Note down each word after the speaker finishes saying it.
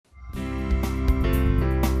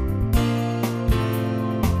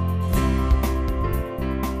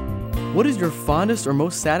What is your fondest or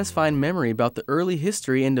most satisfying memory about the early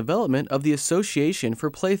history and development of the Association for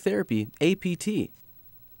Play Therapy, APT?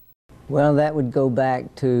 Well, that would go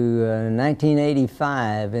back to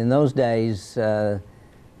 1985. In those days,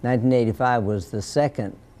 1985 was the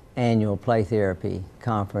second annual Play Therapy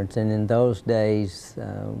Conference, and in those days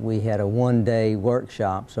we had a one-day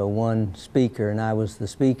workshop, so one speaker, and I was the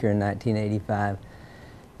speaker in 1985.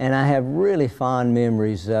 And I have really fond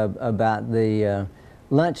memories about the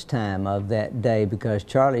lunchtime of that day, because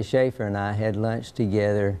Charlie Schaefer and I had lunch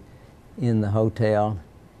together in the hotel,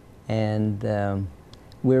 and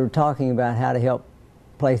we were talking about how to help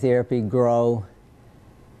play therapy grow.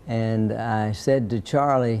 And I said to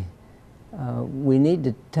Charlie, we need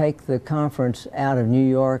to take the conference out of New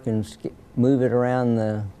York and move it around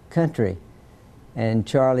the country. And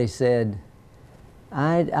Charlie said,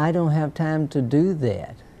 I don't have time to do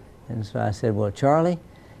that. And so I said, well, Charlie,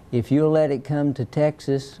 if you'll let it come to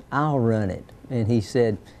Texas, I'll run it. And he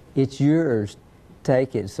said, it's yours,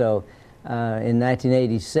 take it. So in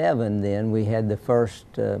 1987 then, we had the first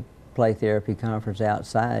play therapy conference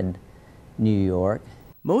outside New York.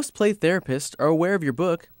 Most play therapists are aware of your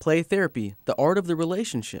book, Play Therapy, The Art of the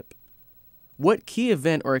Relationship. What key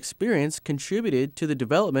event or experience contributed to the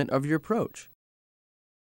development of your approach?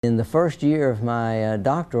 In the first year of my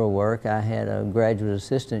doctoral work, I had a graduate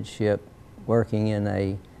assistantship working in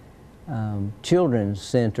a children's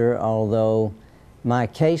center, although my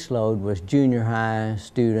caseload was junior high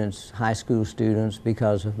students, high school students,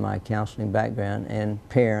 because of my counseling background, and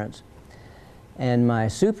parents. And my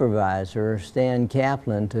supervisor, Stan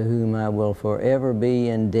Kaplan, to whom I will forever be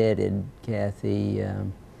indebted, Kathy,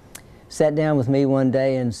 sat down with me one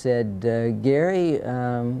day and said, Gary,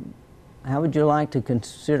 how would you like to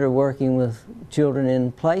consider working with children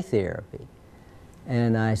in play therapy?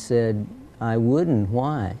 And I said, I wouldn't.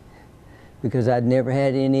 Why? Because I'd never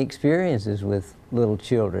had any experiences with little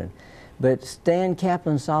children. But Stan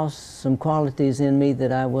Kaplan saw some qualities in me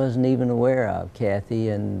that I wasn't even aware of, Kathy,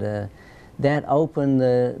 and that opened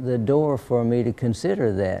the door for me to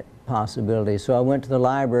consider that possibility. So I went to the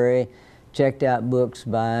library, checked out books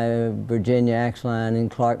by Virginia Axline and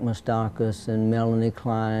Clark Moustakas and Melanie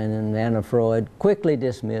Klein and Anna Freud, quickly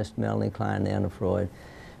dismissed Melanie Klein and Anna Freud,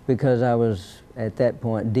 because I was at that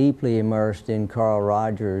point deeply immersed in Carl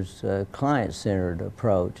Rogers' client-centered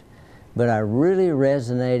approach. But I really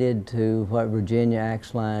resonated to what Virginia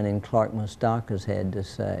Axline and Clark Moustakas had to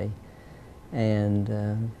say.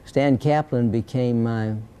 And Stan Kaplan became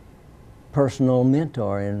my personal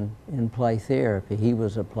mentor in play therapy. He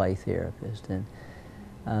was a play therapist, and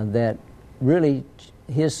that really,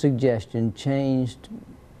 his suggestion changed,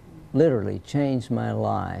 literally changed my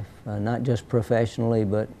life, not just professionally,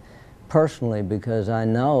 but personally, because I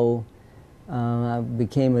know I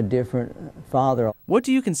became a different father. What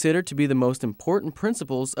do you consider to be the most important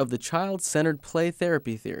principles of the child-centered play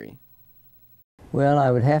therapy theory? Well,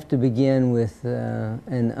 I would have to begin with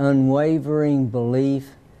an unwavering belief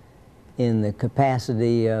in the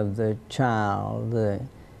capacity of the child, the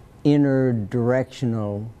inner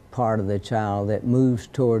directional part of the child that moves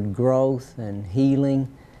toward growth and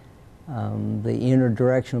healing, the inner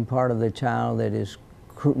directional part of the child that is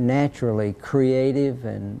naturally creative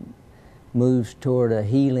and moves toward a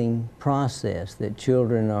healing process, that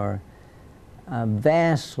children are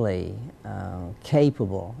vastly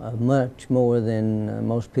capable of much more than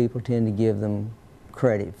most people tend to give them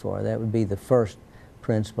credit for. That would be the first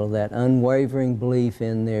principle, that unwavering belief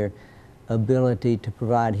in their ability to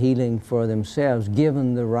provide healing for themselves,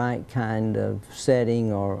 given the right kind of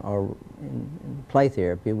setting, or in play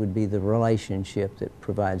therapy it would be the relationship that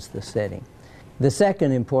provides the setting. The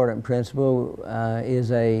second important principle is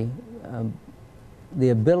the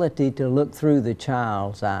ability to look through the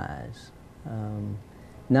child's eyes,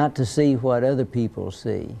 not to see what other people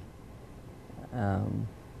see,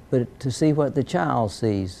 but to see what the child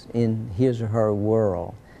sees in his or her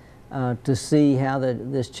world, to see how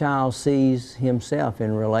this child sees himself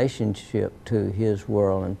in relationship to his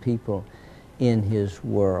world and people in his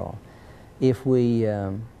world. If we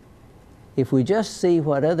just see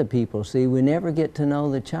what other people see, we never get to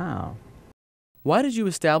know the child. Why did you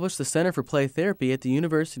establish the Center for Play Therapy at the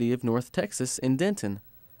University of North Texas in Denton?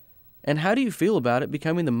 And how do you feel about it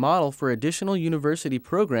becoming the model for additional university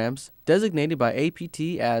programs designated by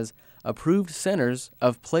APT as approved centers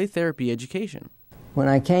of play therapy education? When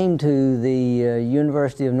I came to the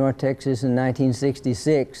University of North Texas in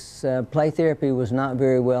 1966, play therapy was not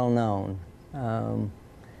very well known.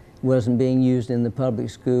 Wasn't being used in the public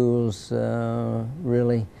schools,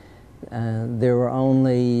 really. There were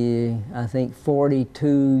only, I think,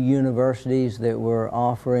 42 universities that were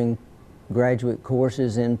offering graduate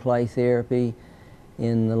courses in play therapy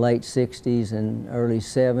in the late 60s and early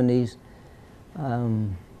 70s.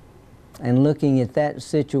 And looking at that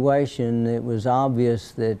situation, it was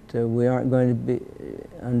obvious that we aren't going to be,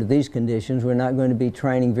 under these conditions, we're not going to be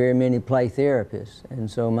training very many play therapists.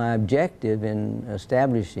 And so my objective in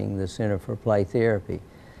establishing the Center for Play Therapy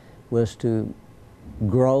was to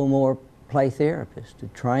grow more play therapists, to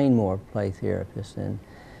train more play therapists. And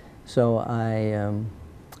so I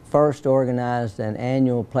first organized an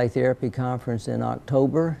annual play therapy conference in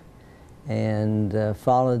October, and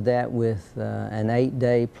followed that with an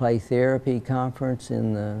 8-day play therapy conference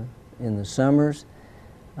in the summers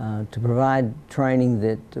to provide training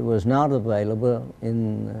that was not available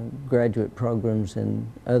in graduate programs in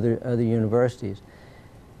other universities.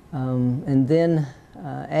 And then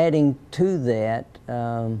adding to that,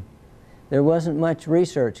 there wasn't much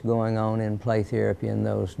research going on in play therapy in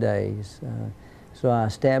those days. So I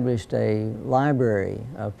established a library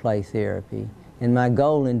of play therapy. And my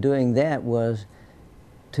goal in doing that was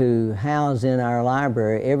to house in our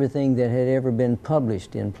library everything that had ever been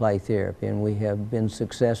published in play therapy, and we have been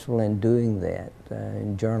successful in doing that.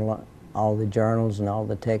 All the journals and all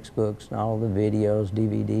the textbooks and all the videos,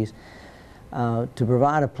 DVDs, to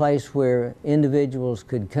provide a place where individuals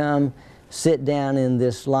could come, sit down in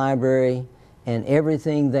this library, and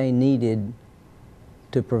everything they needed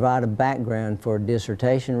to provide a background for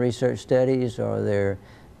dissertation research studies or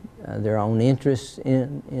their own interests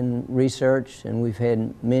in research. And we've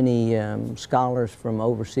had many scholars from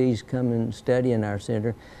overseas come and study in our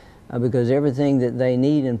center because everything that they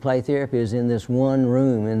need in play therapy is in this one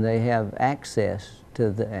room, and they have access to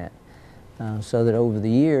that. So that over the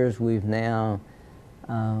years we've now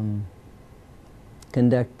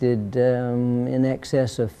conducted in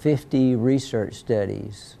excess of 50 research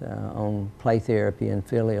studies on play therapy and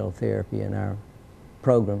filial therapy in our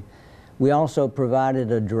program. We also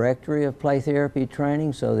provided a directory of play therapy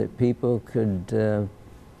training so that people could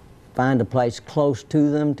find a place close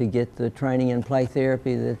to them to get the training in play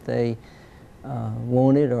therapy that they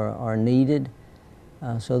wanted or needed.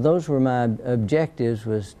 So those were my objectives,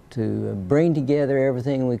 was to bring together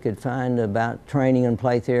everything we could find about training in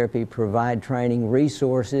play therapy, provide training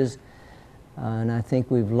resources, and I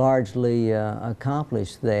think we've largely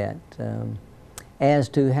accomplished that. As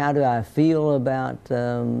to how do I feel about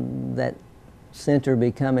that center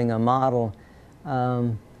becoming a model,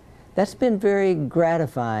 that's been very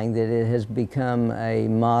gratifying that it has become a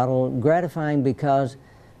model. Gratifying because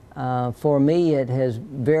for me it has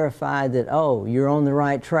verified that, oh, you're on the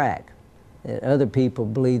right track. That other people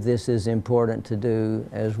believe this is important to do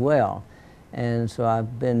as well. And so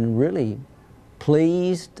I've been really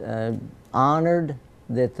pleased, honored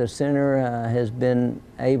that the center has been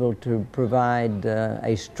able to provide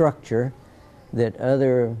a structure that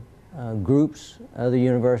other groups, other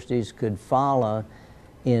universities could follow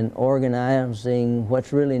in organizing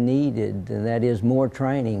what's really needed, and that is more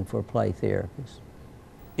training for play therapists.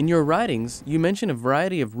 In your writings, you mention a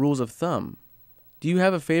variety of rules of thumb. Do you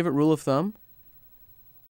have a favorite rule of thumb?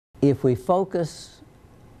 If we focus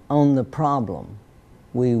on the problem,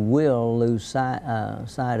 we will lose sight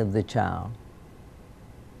of the child.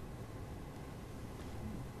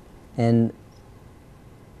 And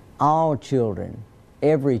all children,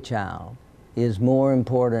 every child, is more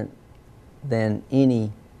important than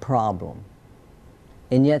any problem.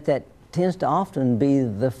 And yet that tends to often be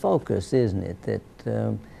the focus, isn't it?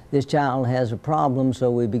 That this child has a problem, so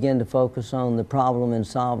we begin to focus on the problem and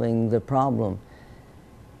solving the problem.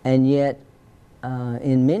 And yet,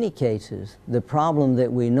 in many cases, the problem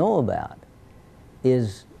that we know about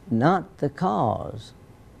is not the cause.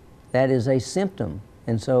 That is a symptom.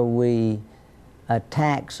 And so we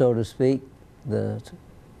attack, so to speak, the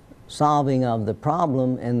solving of the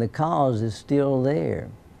problem, and the cause is still there.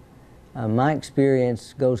 My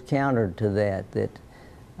experience goes counter to that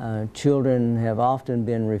children have often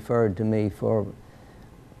been referred to me for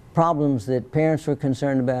problems that parents are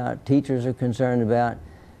concerned about, teachers are concerned about,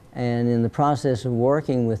 and in the process of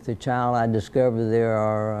working with the child, I discover there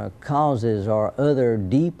are causes or other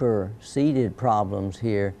deeper seated problems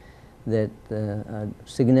here that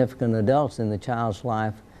significant adults in the child's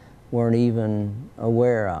life weren't even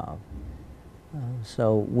aware of.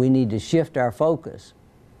 So we need to shift our focus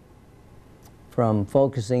from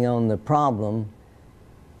focusing on the problem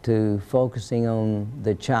to focusing on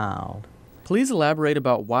the child. Please elaborate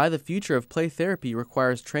about why the future of play therapy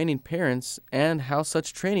requires training parents and how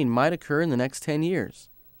such training might occur in the next 10 years.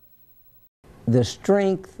 The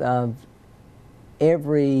strength of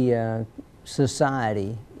every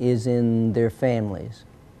society is in their families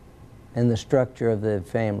and the structure of the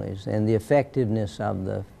families and the effectiveness of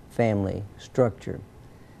the family structure.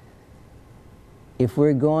 If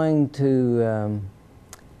we're going to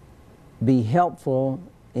be helpful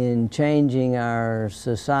in changing our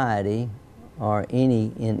society, or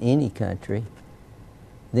in any country,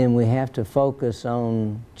 then we have to focus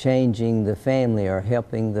on changing the family, or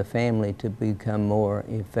helping the family to become more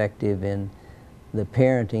effective in the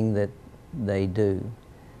parenting that they do.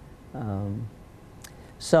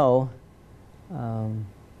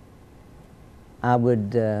 I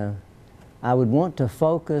would want to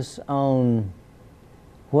focus on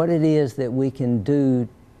what it is that we can do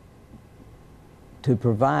to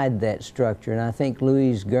provide that structure. And I think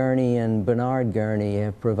Louise Gurney and Bernard Gurney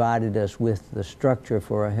have provided us with the structure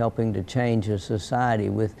for helping to change a society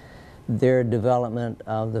with their development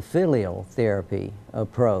of the filial therapy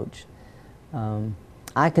approach.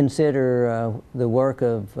 I consider the work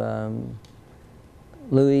of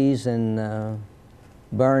Louise and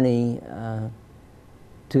Bernie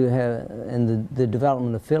to have, and the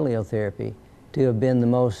development of filial therapy, to have been the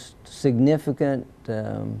most significant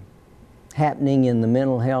happening in the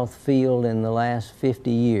mental health field in the last 50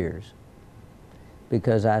 years,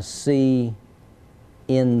 because I see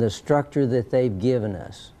in the structure that they've given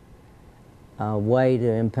us a way to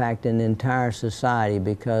impact an entire society,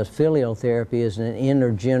 because filial therapy is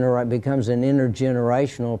becomes an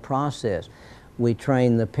intergenerational process. We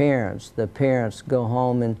train the parents go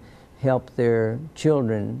home and help their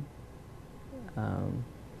children,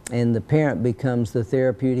 and the parent becomes the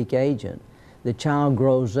therapeutic agent. The child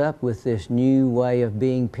grows up with this new way of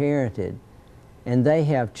being parented, and they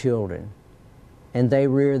have children, and they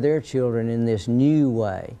rear their children in this new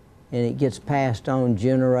way, and it gets passed on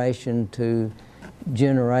generation to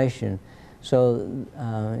generation. So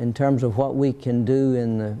in terms of what we can do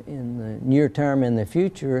in the near term, in the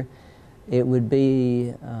future, it would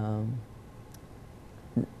be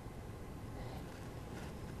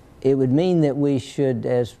it would mean that we should,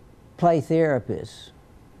 as play therapists,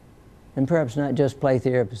 and perhaps not just play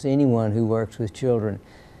therapists, anyone who works with children,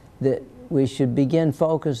 that we should begin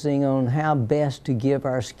focusing on how best to give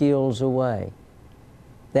our skills away.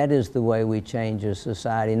 That is the way we change a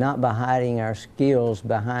society, not by hiding our skills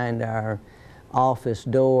behind our office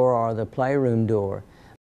door or the playroom door.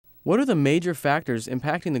 What are the major factors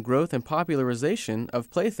impacting the growth and popularization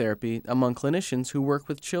of play therapy among clinicians who work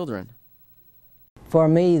with children? For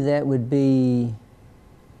me, that would be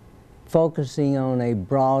focusing on a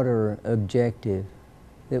broader objective,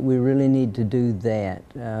 that we really need to do that.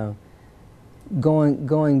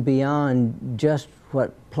 Going beyond just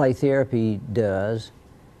what play therapy does,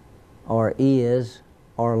 or is,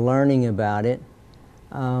 or learning about it,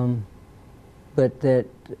 but that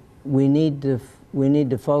we need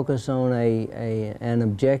to focus on an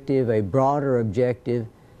objective, a broader objective,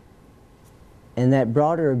 and that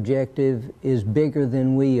broader objective is bigger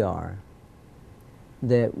than we are.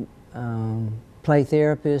 That play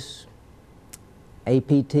therapists,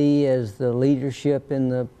 APT as the leadership in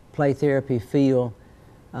the play therapy field,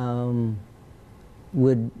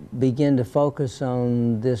 would begin to focus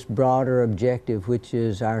on this broader objective, which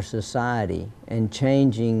is our society, and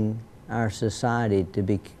changing our society to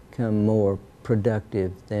become more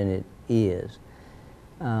productive than it is.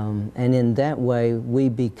 And in that way, we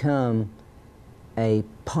become a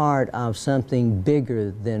part of something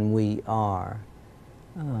bigger than we are.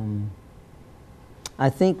 I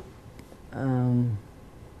think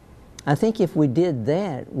if we did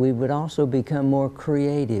that, we would also become more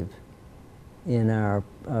creative in our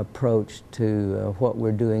approach to what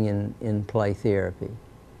we're doing in play therapy.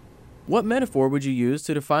 What metaphor would you use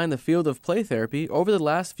to define the field of play therapy over the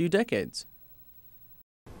last few decades?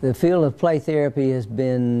 The field of play therapy has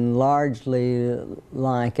been largely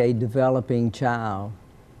like a developing child,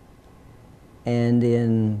 and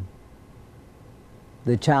in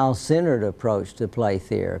the child-centered approach to play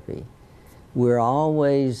therapy, we're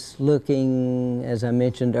always looking, as I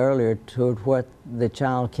mentioned earlier, toward what the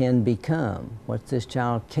child can become, what's this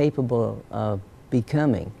child capable of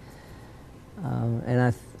becoming.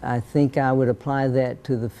 And I think I would apply that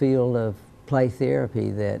to the field of play therapy,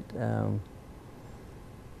 that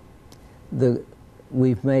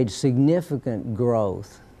we've made significant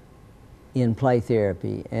growth in play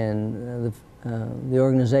therapy, and the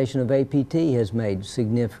organization of APT has made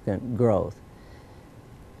significant growth.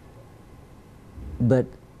 But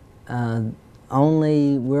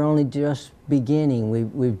we're only just beginning.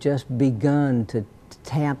 We've just begun to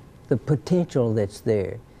tap the potential that's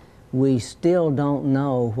there. We still don't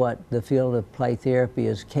know what the field of play therapy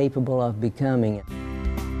is capable of becoming.